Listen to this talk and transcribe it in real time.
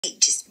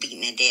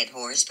beating a dead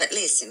horse. But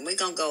listen, we're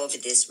going to go over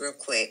this real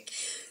quick.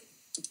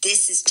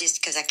 This is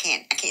just because I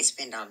can't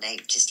spend all day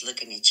just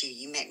looking at you.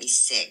 You make me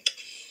sick.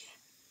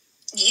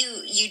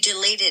 You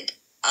deleted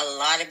a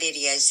lot of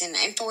videos, and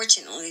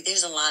unfortunately,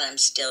 there's a lot of them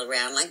still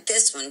around. Like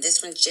this one.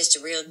 This one's just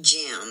a real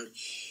gem.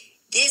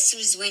 This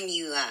was when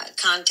you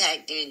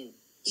contacted,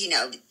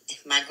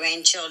 my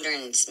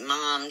grandchildren's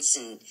moms,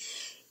 and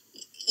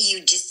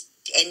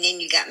and then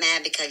you got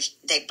mad because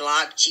they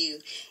blocked you,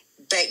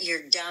 but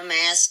your dumb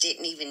ass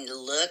didn't even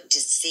look to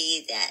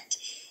see that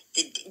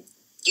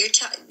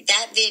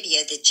that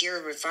video that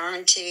you're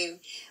referring to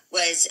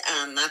was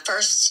my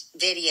first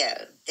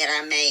video that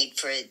I made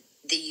for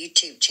the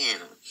YouTube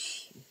channel,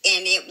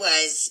 and it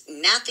was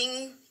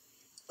nothing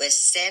was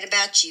said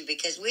about you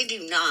because we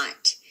do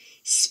not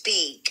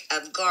speak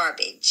of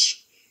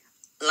garbage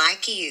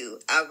like you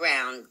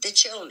around the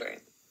children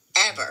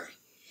ever.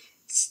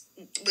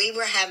 We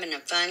were having a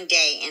fun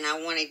day, and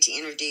I wanted to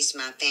introduce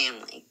my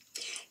family.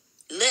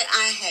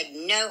 I had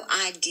no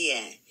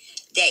idea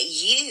that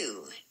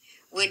you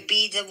would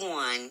be the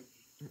one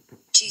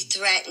to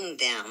threaten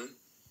them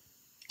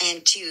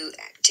and to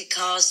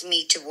cause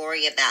me to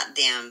worry about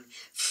them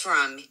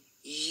from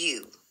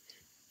you.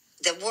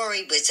 The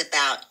worry was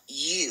about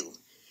you.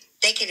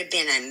 They could have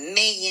been a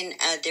million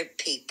other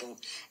people,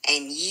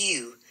 and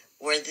you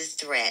were the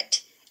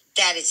threat.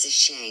 That is a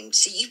shame.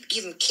 So you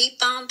can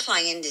keep on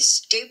playing this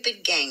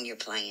stupid game you're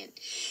playing,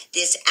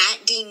 this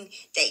acting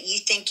that you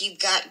think you've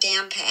got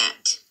down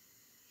pat.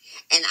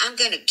 And I'm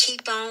going to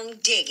keep on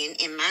digging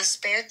in my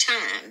spare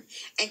time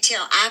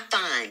until I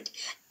find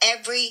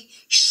every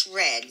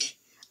shred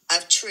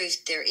of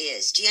truth there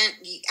is.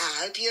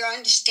 I hope you're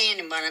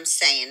understanding what I'm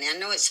saying. I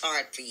know it's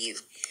hard for you.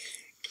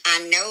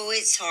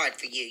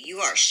 You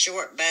are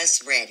short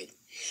bus ready.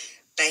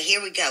 But here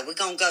we go. We're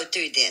going to go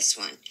through this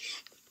one.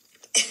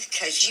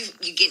 Because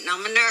you're getting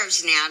on my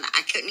nerves now.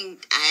 I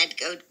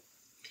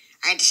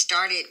had to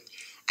start it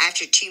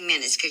after 2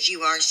 minutes because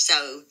you are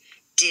so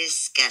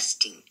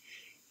disgusting.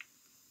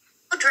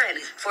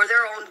 Children for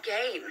their own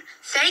gain.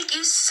 Thank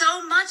you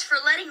so much for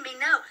letting me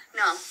know.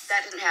 No,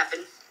 that didn't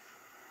happen.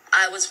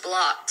 I was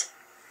blocked.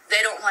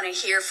 They don't want to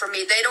hear from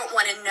me. They don't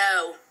want to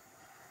know.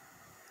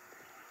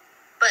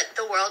 But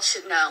the world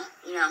should know,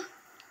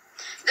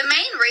 The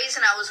main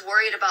reason I was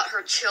worried about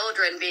her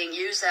children being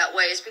used that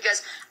way is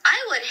because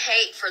I would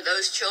hate for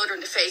those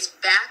children to face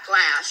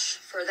backlash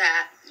for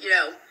that,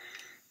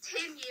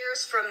 10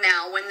 years from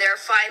now when they're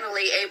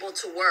finally able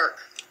to work,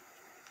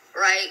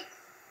 right?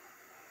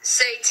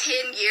 Say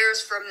 10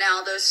 years from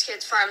now, those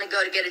kids finally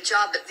go to get a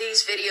job, but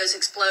these videos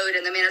explode,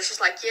 and the manager's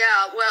like,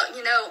 yeah, well,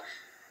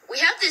 we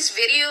have this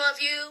video of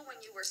you when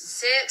you were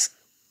 6.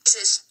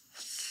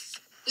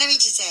 Let me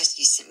just ask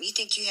you something. You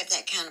think you have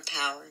that kind of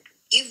power?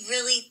 You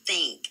really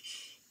think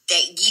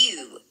that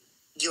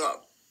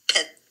your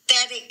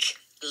pathetic,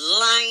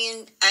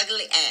 lying,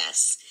 ugly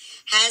ass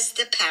has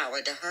the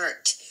power to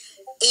hurt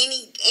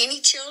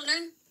any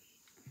children?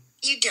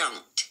 You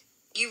don't.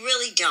 You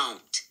really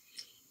don't.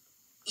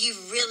 You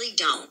really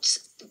don't.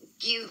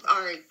 You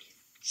are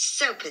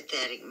so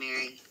pathetic,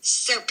 Mary.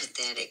 So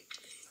pathetic.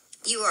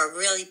 You are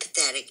really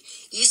pathetic.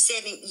 You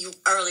said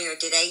earlier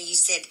today, you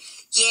said,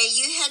 yeah,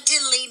 you had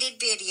deleted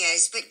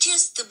videos, but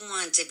just the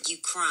ones of you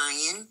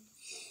crying.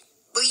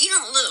 Well, you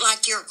don't look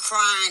like you're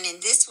crying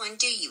in this one,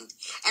 do you?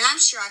 And I'm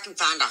sure I can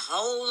find a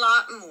whole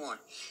lot more.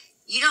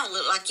 You don't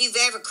look like you've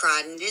ever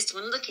cried in this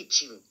one. Look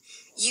at you.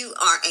 You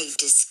are a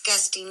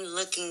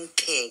disgusting-looking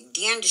pig.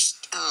 Do you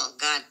understand? Oh,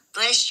 God,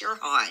 bless your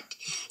heart.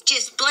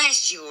 Just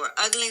bless your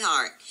ugly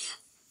heart.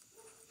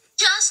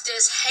 Just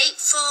as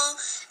hateful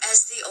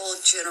as the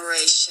old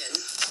generation.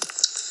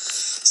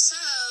 So,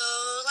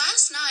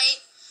 last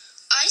night,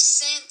 I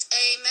sent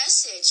a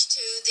message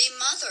to the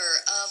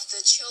mother of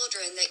the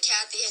children that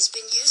Kathy has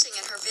been using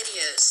in her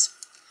videos.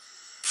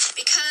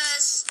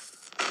 Because,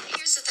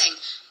 here's the thing,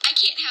 I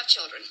can't have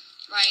children,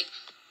 right?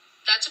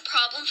 That's a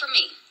problem for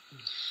me.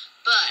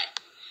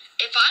 But,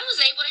 if I was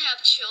able to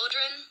have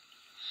children,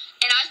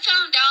 and I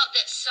found out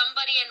that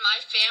somebody in my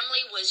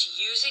family was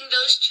using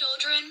those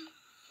children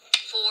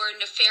for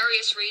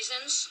nefarious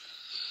reasons,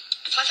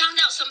 if I found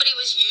out somebody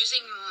was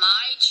using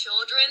my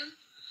children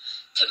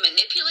to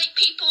manipulate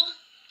people,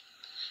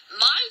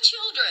 my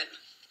children,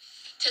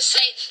 to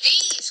say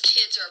these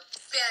kids are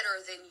better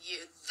than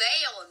you,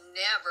 they'll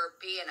never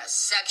be in a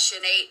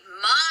Section 8,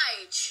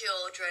 my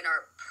children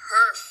are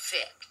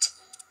perfect.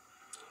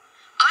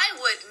 I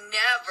would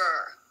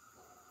never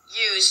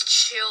use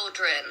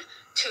children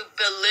to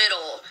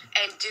belittle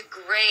and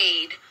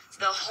degrade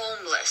the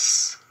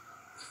homeless.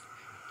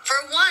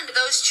 For one,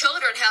 those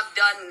children have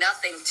done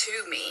nothing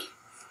to me.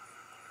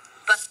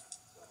 But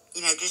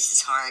this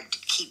is hard to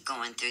keep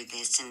going through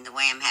this, and the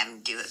way I'm having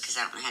to do it, because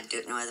I don't know how to do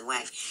it no other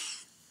way.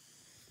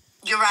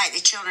 You're right, the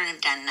children have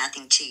done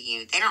nothing to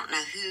you. They don't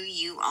know who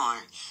you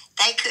are.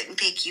 They couldn't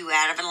pick you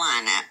out of a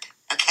lineup,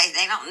 okay?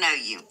 They don't know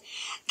you.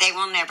 They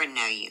will never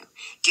know you.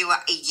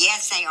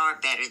 Yes, they are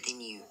better than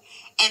you.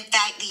 In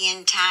fact, the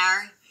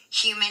entire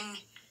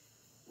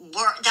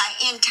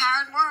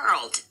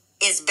world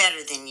is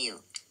better than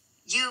you.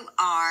 You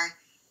are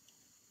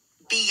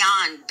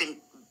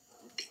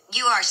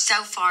you are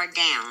so far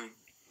down.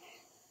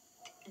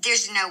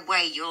 There's no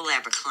way you'll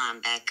ever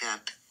climb back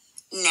up.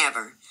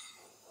 Never.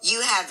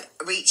 You have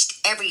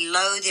reached every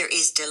low there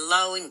is to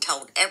low and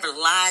told every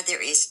lie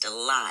there is to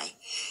lie.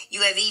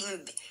 You have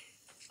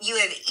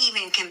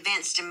even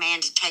convinced a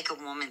man to take a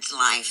woman's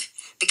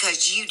life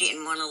because you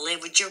didn't want to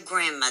live with your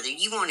grandmother.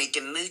 You wanted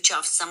to mooch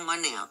off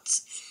someone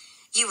else.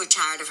 You were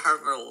tired of her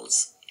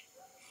rules.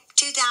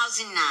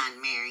 2009,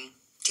 Mary.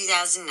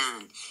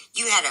 2009.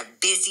 You had a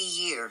busy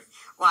year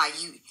while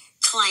you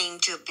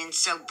claimed to have been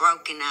so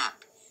broken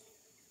up.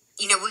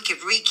 You know, we could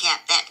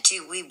recap that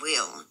too. We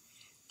will.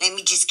 Let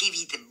me just give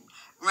you the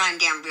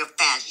rundown real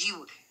fast.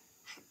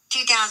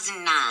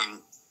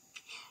 2009,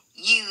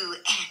 you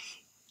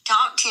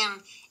talked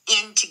him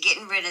into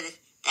getting rid of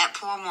that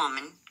poor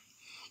woman.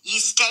 You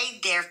stayed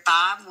there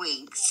 5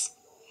 weeks.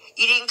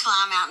 You didn't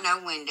climb out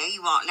no window.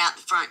 You walked out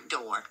the front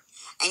door,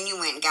 and you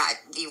went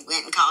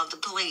and called the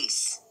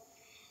police.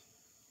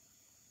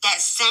 That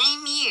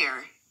same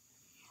year,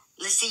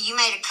 let's see, you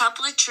made a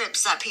couple of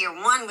trips up here.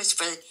 One was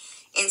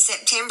in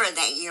September of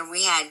that year.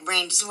 We had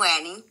Brandy's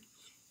wedding,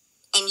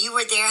 and you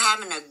were there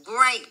having a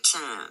great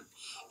time.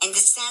 And the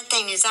sad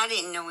thing is, I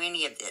didn't know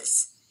any of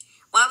this.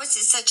 Why was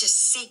it such a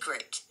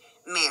secret,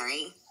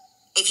 Mary,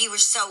 if you were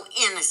so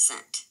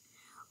innocent?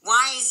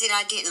 Why is it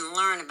I didn't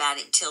learn about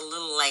it till a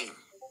little later?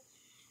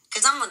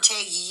 Because I'm going to tell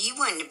you, you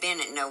wouldn't have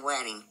been at no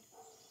wedding.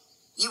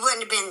 You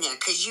wouldn't have been there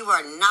because you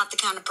are not the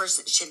kind of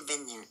person that should have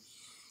been there.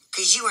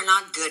 Because you were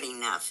not good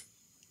enough.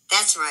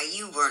 That's right,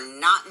 you were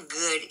not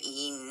good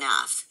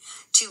enough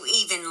to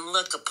even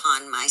look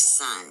upon my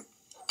son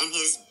and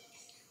his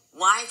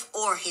wife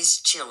or his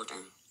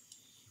children.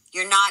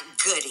 You're not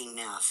good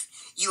enough.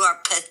 You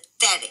are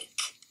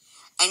pathetic.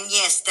 And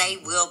yes, they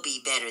will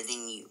be better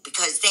than you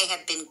because they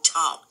have been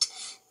taught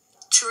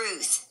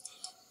truth,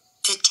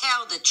 to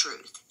tell the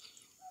truth.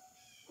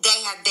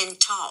 They have been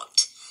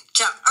taught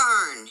to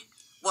earn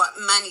what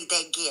money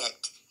they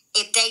get.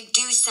 If they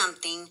do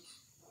something,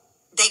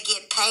 they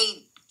get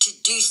paid to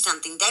do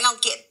something. They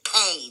don't get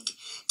paid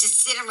to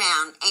sit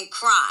around and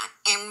cry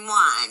and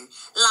whine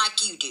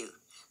like you do.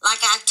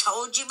 Like I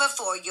told you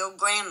before, your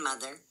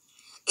grandmother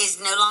is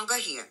no longer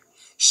here.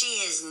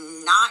 She is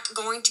not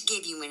going to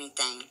give you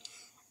anything.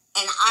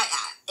 And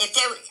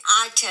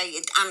I tell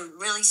you, I'm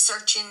really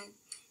searching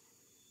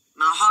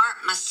my heart,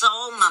 my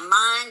soul, my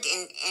mind,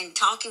 and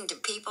talking to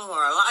people who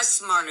are a lot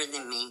smarter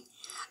than me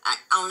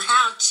on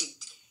how to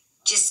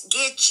just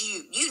get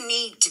you. You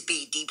need to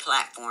be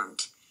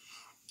deplatformed.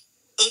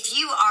 If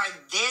you are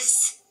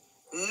this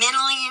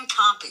mentally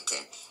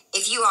incompetent,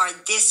 if you are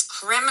this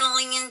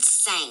criminally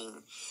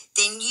insane,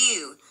 then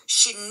you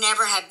should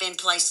never have been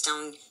placed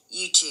on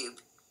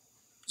YouTube.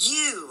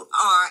 You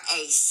are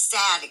a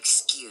sad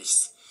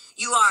excuse.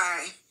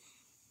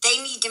 They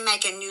need to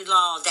make a new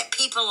law that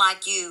people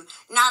like you,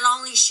 not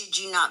only should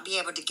you not be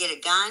able to get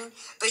a gun,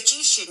 but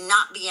you should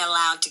not be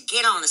allowed to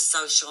get on a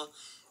social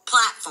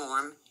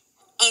platform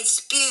and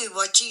spew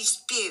what you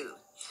spew.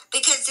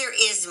 Because there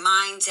is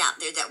minds out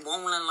there that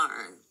want to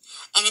learn.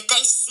 And if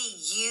they see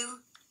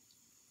you,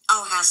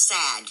 oh, how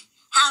sad.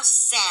 How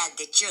sad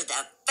that you're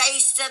the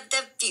face of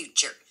the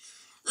future.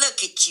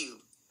 Look at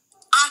you.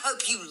 I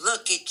hope you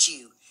look at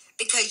you.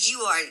 Because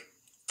you are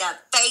the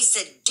face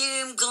of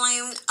doom,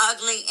 gloom,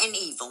 ugly, and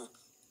evil.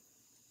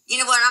 You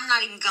know what? I'm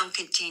not even going to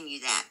continue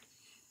that.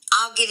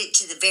 I'll get it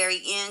to the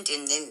very end,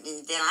 and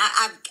then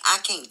I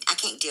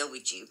can't deal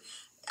with you.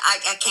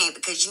 I can't,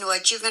 because you know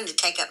what? You're going to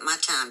take up my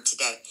time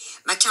today.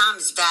 My time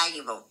is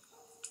valuable,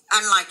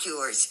 unlike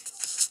yours.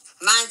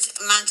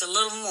 Mine's a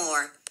little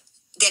more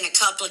than a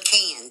couple of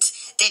cans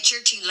that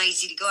you're too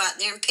lazy to go out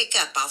there and pick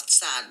up off the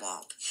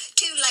sidewalk.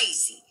 Too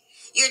lazy.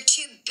 You're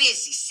too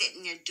busy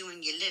sitting there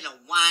doing your little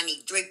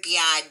whiny,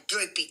 droopy-eyed,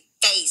 droopy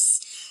face,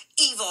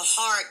 evil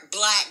heart,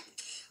 black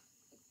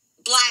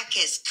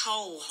as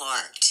coal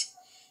heart,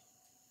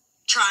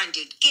 trying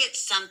to get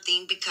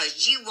something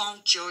because you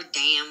want your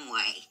damn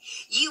way.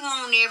 You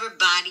want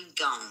everybody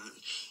gone.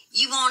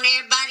 You want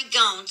everybody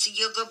gone, so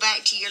you'll go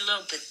back to your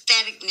little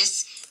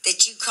patheticness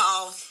that you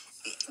call,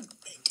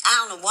 I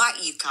don't know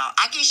what you call.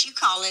 I guess you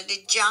call it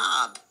a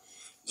job.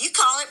 You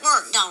call it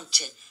work, don't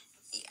you?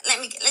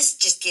 Let's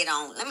just get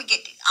on. Let me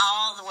get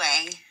all the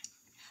way,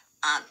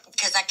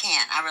 because I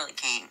can't. I really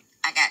can't.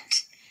 I got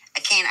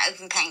a can of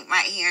open paint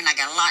right here, and I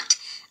got a lot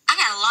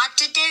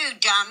to do,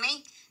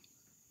 dummy.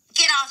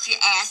 Get off your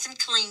ass and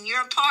clean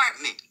your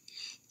apartment.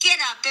 Get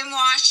up and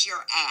wash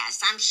your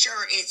ass. I'm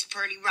sure it's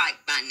pretty right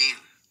by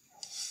now.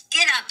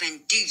 Get up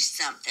and do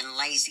something,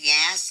 lazy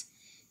ass.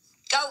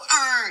 Go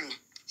earn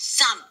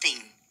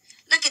something.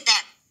 Look at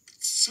that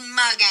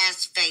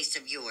smug-ass face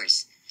of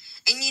yours.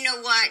 And you know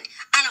what?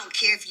 I don't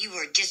care if you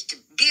were just a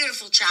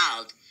beautiful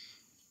child.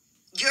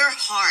 Your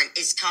heart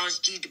has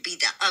caused you to be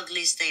the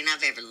ugliest thing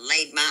I've ever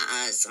laid my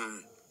eyes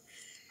on.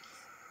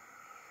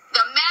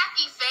 The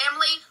Mackey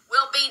family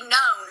will be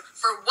known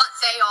for what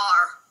they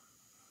are,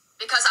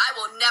 because I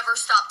will never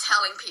stop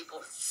telling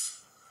people.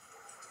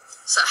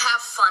 So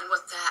have fun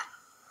with that.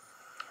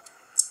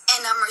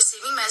 And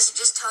receiving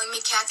messages telling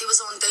me Kathy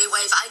was on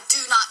Daywave. I do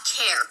not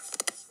care.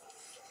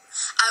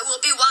 I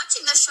will be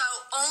watching the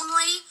show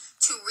only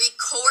to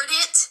record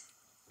it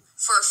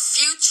for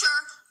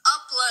future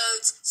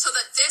uploads so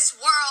that this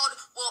world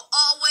will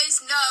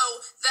always know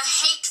the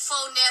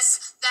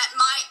hatefulness that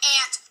my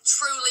aunt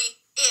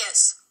truly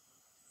is.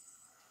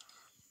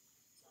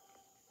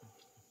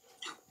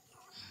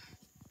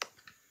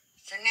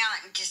 So now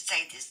let me just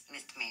say this,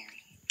 Miss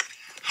Mary.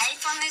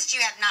 Hatefulness,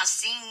 you have not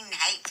seen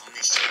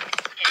hatefulness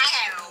yet. I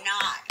have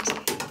not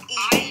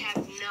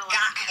even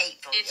got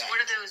hateful It's yet.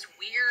 one of those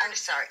weird I'm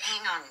sorry,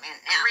 hang on a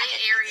minute. Now, gray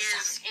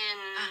areas in...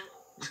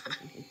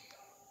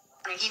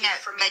 You know,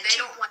 for me, but they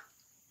don't want...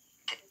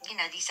 You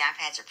know, these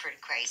iPads are pretty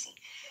crazy.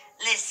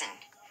 Listen,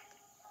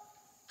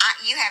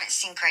 you haven't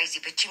seen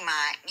crazy, but you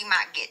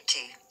might get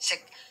to. So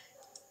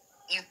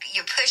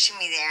you're pushing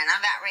me there, and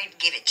I'm about ready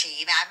to give it to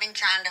you. I've been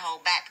trying to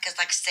hold back because,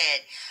 like I said,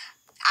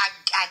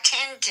 I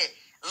tend to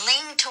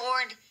lean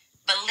toward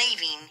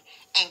believing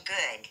in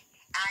good.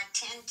 I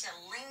tend to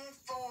lean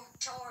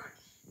toward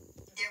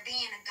there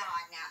being a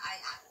God. Now,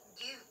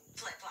 you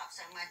flip-flop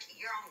so much,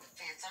 you're on the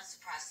fence. I'm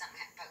surprised something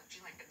hadn't poked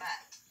you in the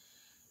butt.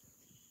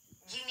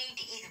 You need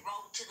to either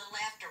roll to the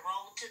left or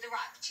roll to the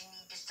right, but you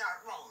need to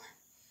start rolling.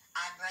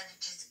 I'd rather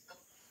just go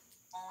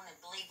on and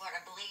believe what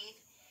I believe.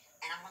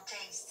 And I'm going to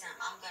tell you something.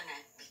 I'm going to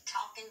be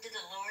talking to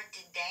the Lord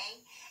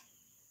today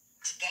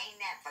to gain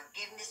that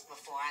forgiveness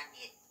before I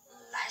get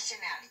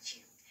lashing out at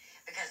you.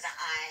 Because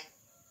I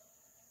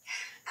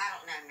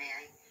don't know,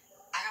 Mary.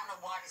 I don't know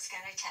what it's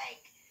going to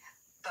take.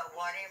 But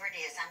whatever it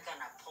is, I'm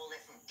going to pull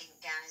it from deep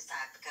down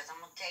inside. Because I'm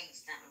going to tell you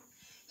something.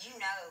 You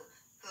know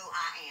who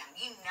I am.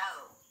 You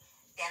know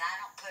that I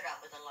don't put up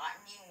with a lot.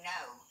 And you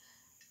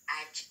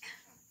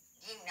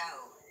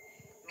know,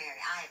 Mary,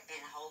 I have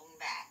been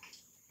holding back.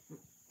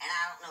 And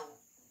I don't know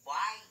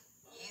why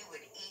you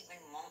would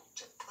even want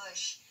to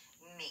push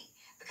me.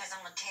 Because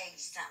I'm going to tell you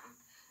something.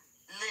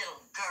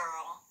 Little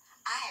girl,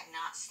 I have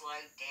not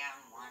slowed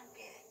down one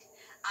bit.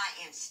 I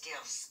am still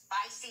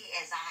spicy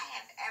as I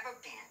have ever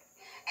been.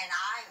 And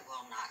I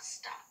will not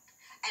stop.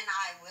 And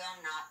I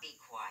will not be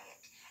quiet.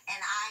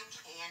 And I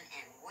can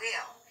and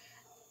will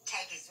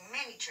take as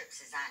many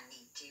trips as I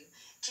need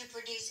to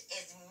produce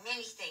as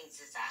many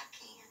things as I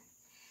can.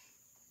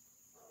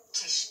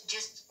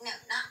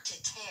 Not to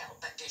tell,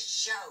 but to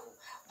show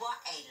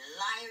what a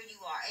liar you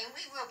are. And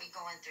we will be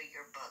going through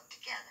your book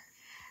together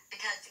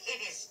because it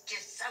is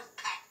just so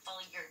packed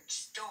full of your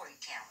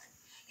storytelling,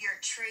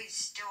 your true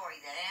story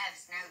that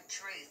has no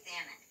truth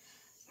in it.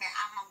 Man,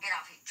 I'm going to get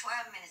off here.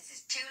 12 minutes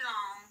is too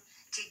long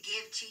to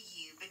give to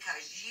you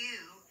because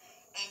you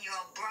and your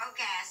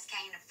broke ass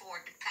can't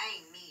afford to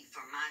pay me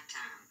for my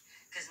time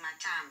because my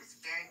time is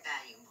very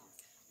valuable.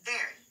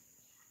 Very.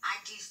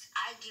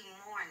 I do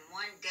more in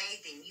one day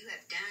than you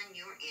have done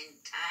your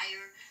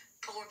entire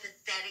poor,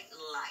 pathetic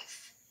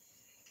life.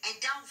 And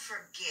don't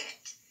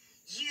forget,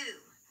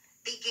 you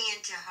began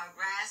to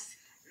harass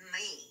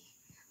me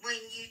when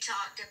you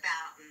talked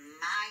about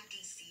my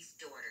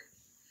deceased daughter,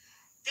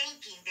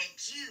 thinking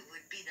that you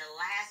would be the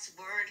last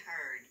word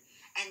heard,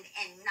 and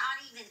not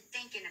even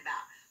thinking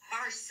about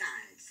her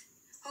sons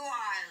who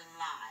are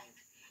alive.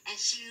 And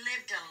she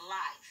lived a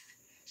life.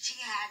 She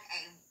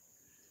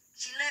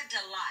lived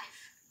a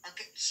life.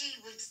 Okay, she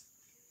was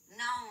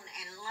known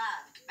and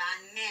loved by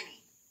many.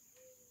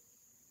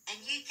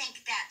 And you think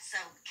that's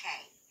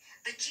okay.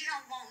 But you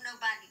don't want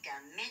nobody to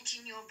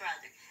mention your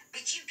brother.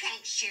 But you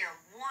can't share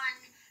one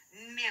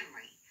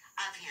memory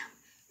of him.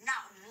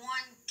 Not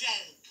one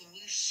day can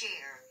you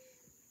share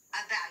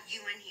about you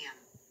and him,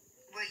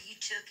 where you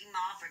took him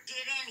off or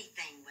did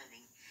anything with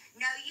him.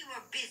 No, you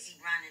were busy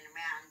running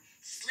around,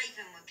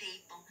 sleeping with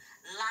people,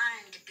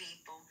 lying to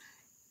people,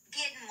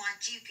 getting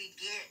what you could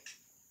get,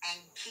 and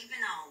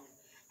keeping on.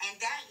 And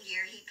that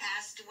year he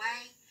passed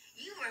away.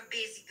 You were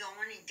busy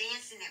going and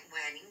dancing at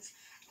weddings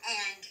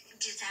and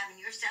just having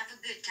yourself a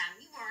good time.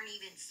 You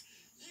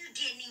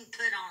didn't even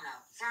put on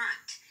a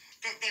front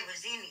that there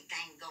was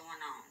anything going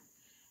on.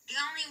 The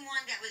only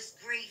one that was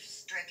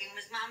grief-stricken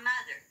was my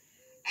mother.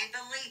 And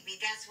believe me,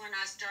 that's when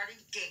I started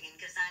digging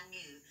because I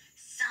knew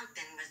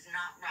something was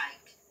not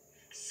right.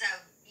 So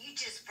you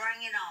just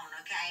bring it on,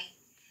 okay?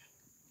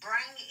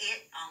 Bring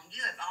it on.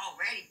 You have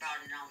already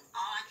brought it on.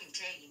 All I can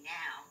tell you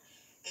now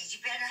is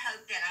you better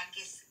hope that I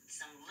get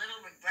some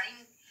little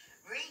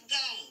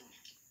regain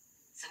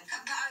some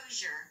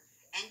composure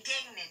and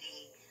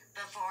dignity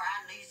before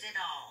I lose it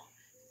all,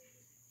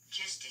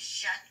 just to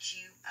shut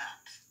you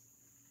up.